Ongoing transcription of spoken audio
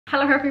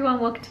Hello everyone,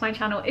 welcome to my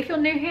channel. If you're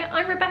new here,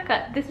 I'm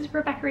Rebecca. This is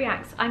Rebecca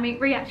Reacts. I make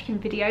reaction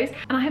videos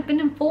and I have been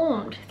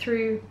informed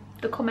through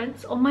the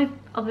comments on my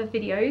other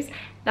videos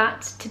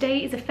that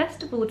today is a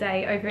festival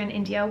day over in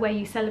India where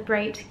you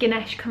celebrate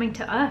Ganesh coming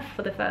to earth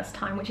for the first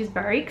time, which is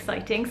very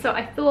exciting. So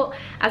I thought,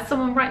 as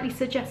someone rightly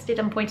suggested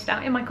and pointed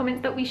out in my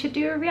comments, that we should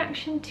do a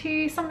reaction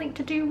to something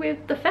to do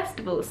with the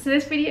festivals. So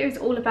this video is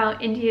all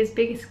about India's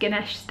biggest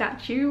Ganesh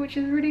statue, which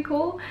is really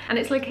cool, and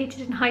it's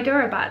located in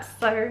Hyderabad.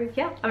 So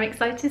yeah, I'm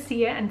excited to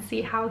see it and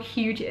see how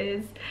huge it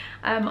is.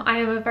 I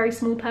am a very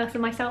small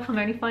person myself. I'm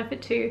only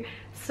 5'2",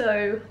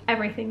 so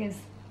everything is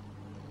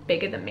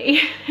bigger than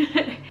me.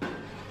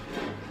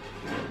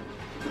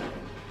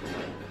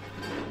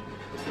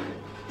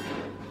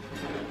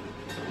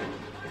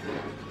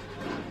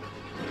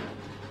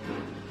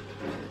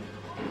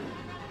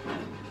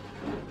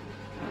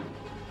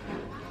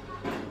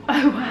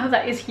 Oh wow,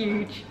 that is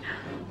huge.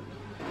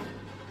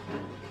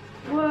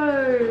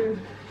 Whoa.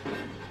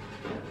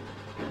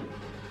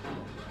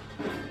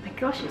 My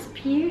gosh, it's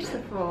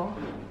beautiful.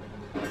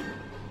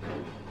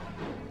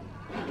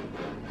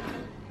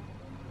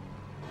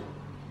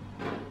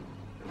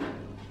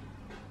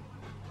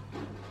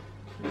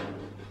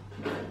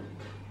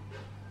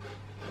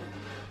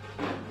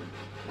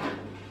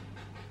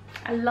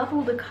 I love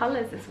all the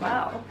colours as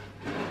well.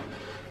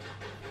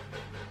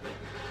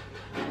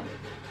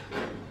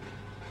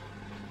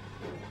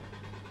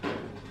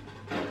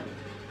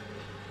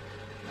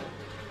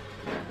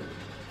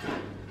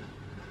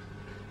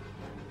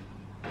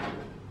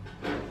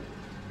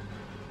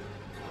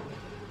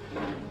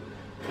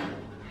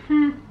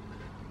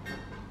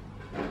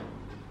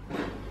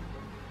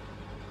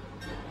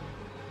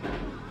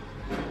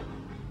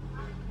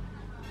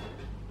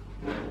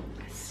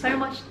 So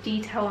much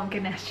detail on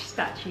Ganesh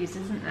statues,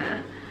 isn't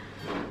there?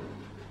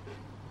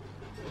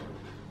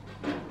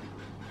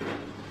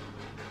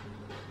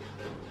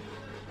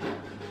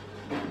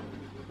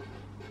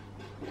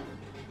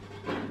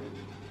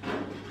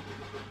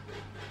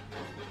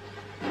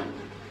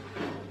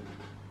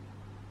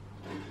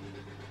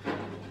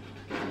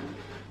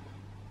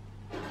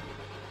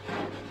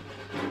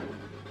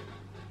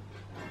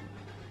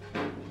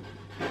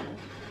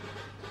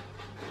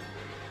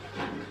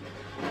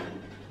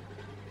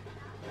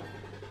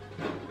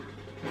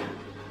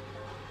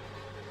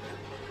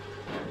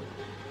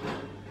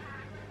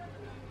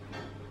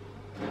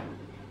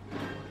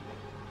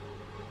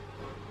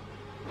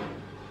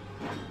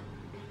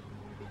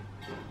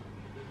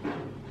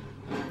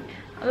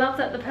 I love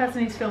that the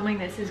person who's filming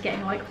this is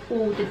getting like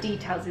all the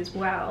details as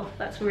well.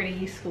 That's really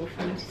useful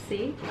for me to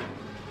see.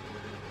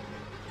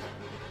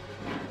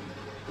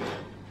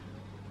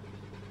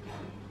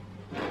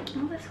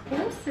 Oh, there's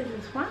horses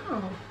as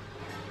well.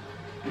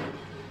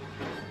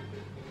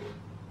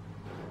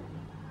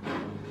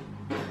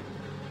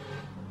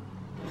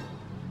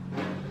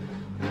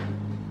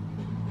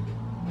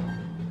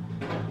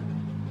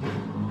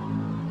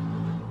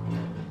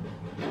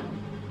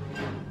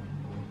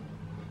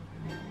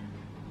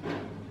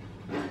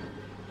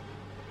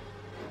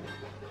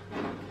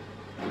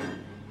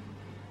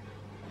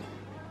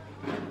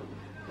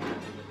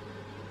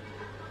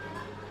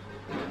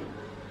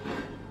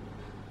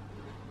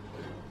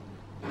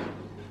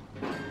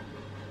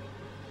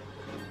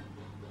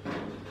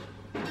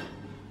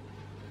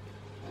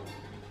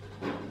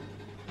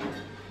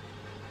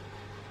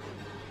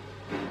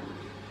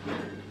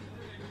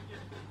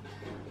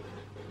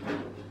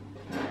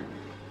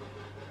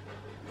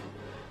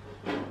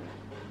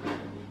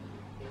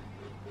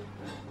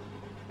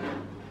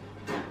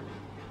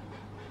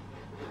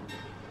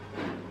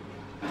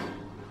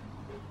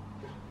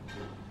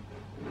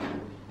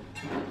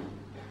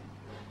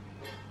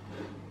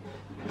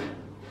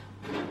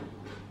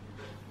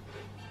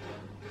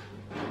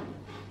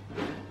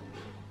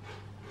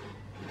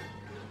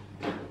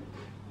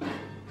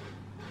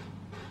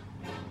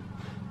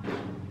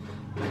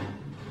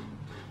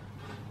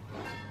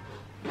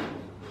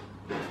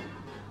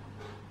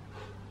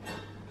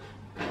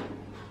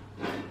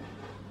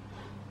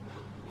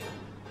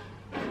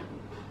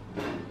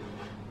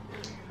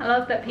 I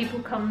love that people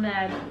come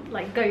there,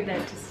 like go there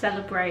to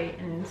celebrate,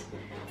 and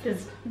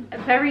there's a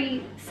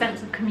very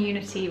sense of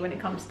community when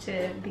it comes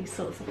to these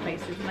sorts of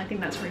places, and I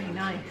think that's really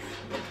nice.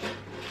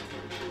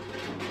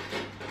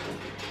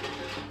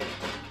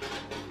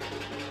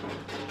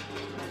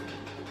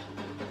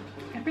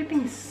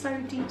 Everything's so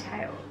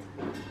detailed.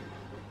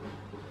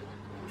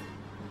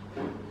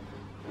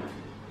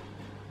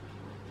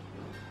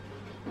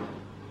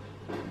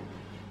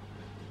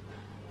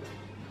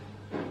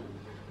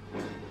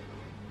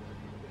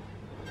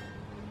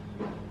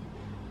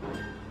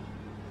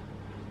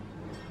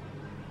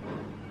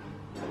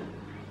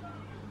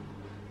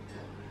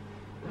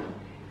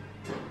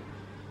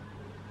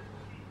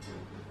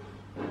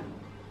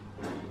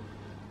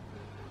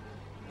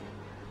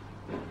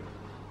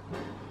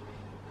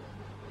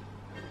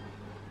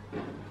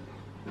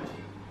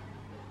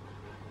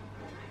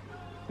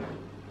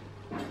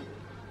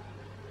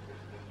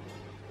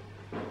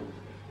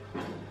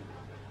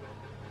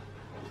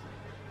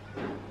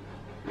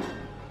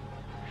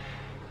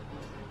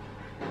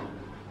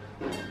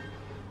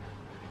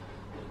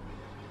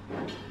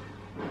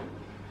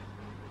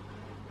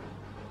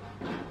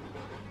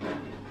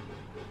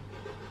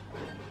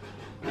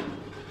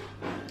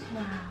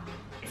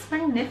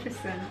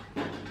 magnificent.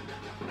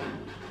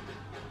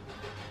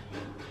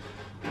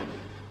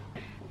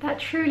 That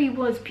truly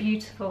was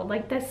beautiful.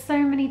 Like, there's so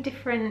many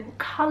different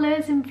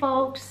colours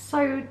involved,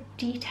 so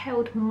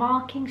detailed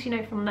markings, you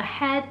know, from the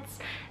heads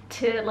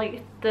to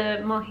like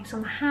the markings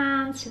on the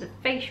hands to the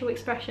facial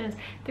expressions.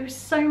 There is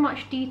so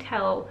much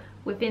detail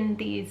within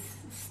these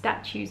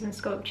statues and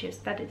sculptures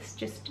that it's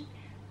just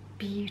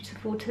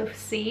beautiful to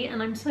see,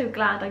 and I'm so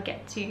glad I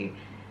get to,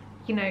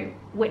 you know,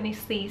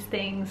 witness these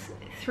things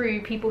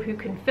through people who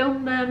can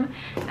film them,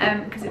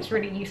 because it's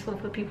really useful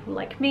for people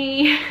like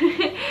me.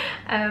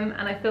 And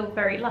I feel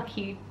very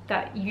lucky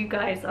that you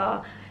guys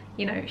are,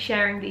 you know,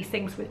 sharing these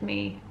things with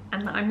me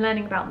and that I'm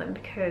learning about them,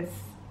 because,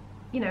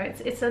 you know,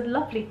 it's a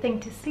lovely thing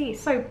to see,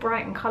 so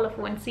bright and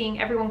colourful, and seeing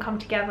everyone come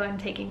together and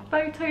taking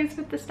photos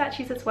with the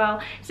statues as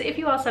well. So if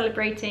you are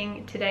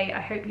celebrating today,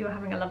 I hope you are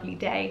having a lovely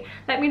day.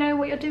 Let me know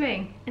what you're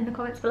doing in the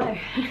comments below.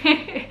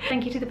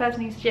 Thank you to the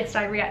person who suggested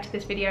I react to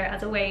this video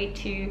as a way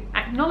to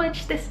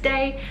acknowledge this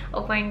day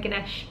of when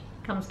Ganesh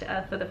comes to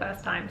Earth for the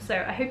first time. So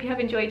I hope you have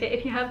enjoyed it.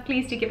 If you have,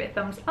 please do give it a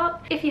thumbs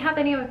up. If you have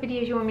any other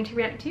videos you want me to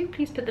react to,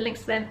 please put the links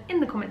to them in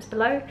the comments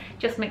below.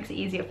 Just makes it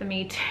easier for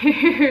me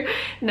to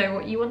know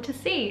what you want to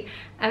see.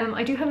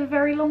 I do have a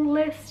very long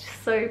list,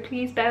 so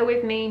please bear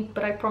with me,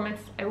 but I promise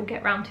I will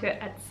get around to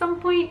it at some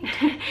point.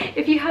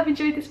 If you have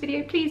enjoyed this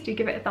video, please do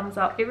give it a thumbs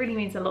up. It really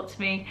means a lot to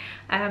me.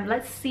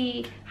 Let's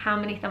see how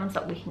many thumbs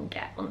up we can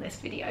get on this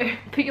video.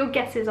 Put your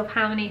guesses of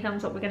how many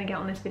thumbs up we're going to get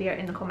on this video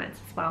in the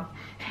comments as well.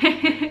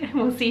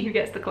 We'll see who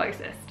gets the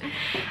closest.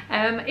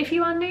 If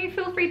you are new,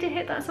 feel free to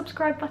hit that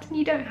subscribe button.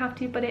 You don't have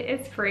to, but it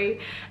is free.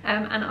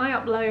 And I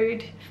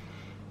upload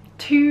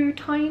 2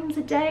 times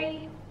a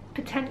day,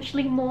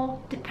 potentially more,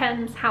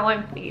 depends how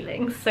I'm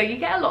feeling. So you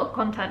get a lot of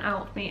content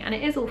out of me, and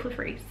it is all for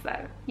free, so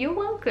you're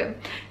welcome.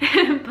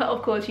 But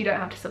of course you don't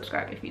have to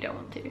subscribe if you don't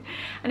want to.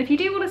 And if you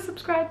do want to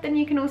subscribe, then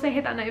you can also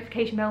hit that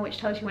notification bell which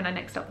tells you when I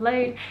next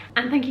upload.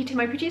 And thank you to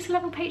my producer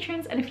level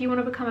patrons, and if you want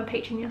to become a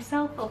patron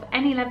yourself of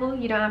any level,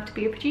 you don't have to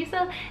be a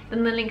producer,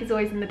 then the link is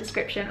always in the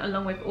description,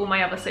 along with all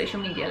my other social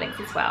media links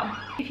as well.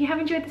 If you have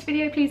enjoyed this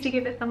video, please do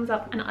give it a thumbs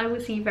up, and I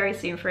will see you very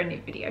soon for a new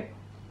video.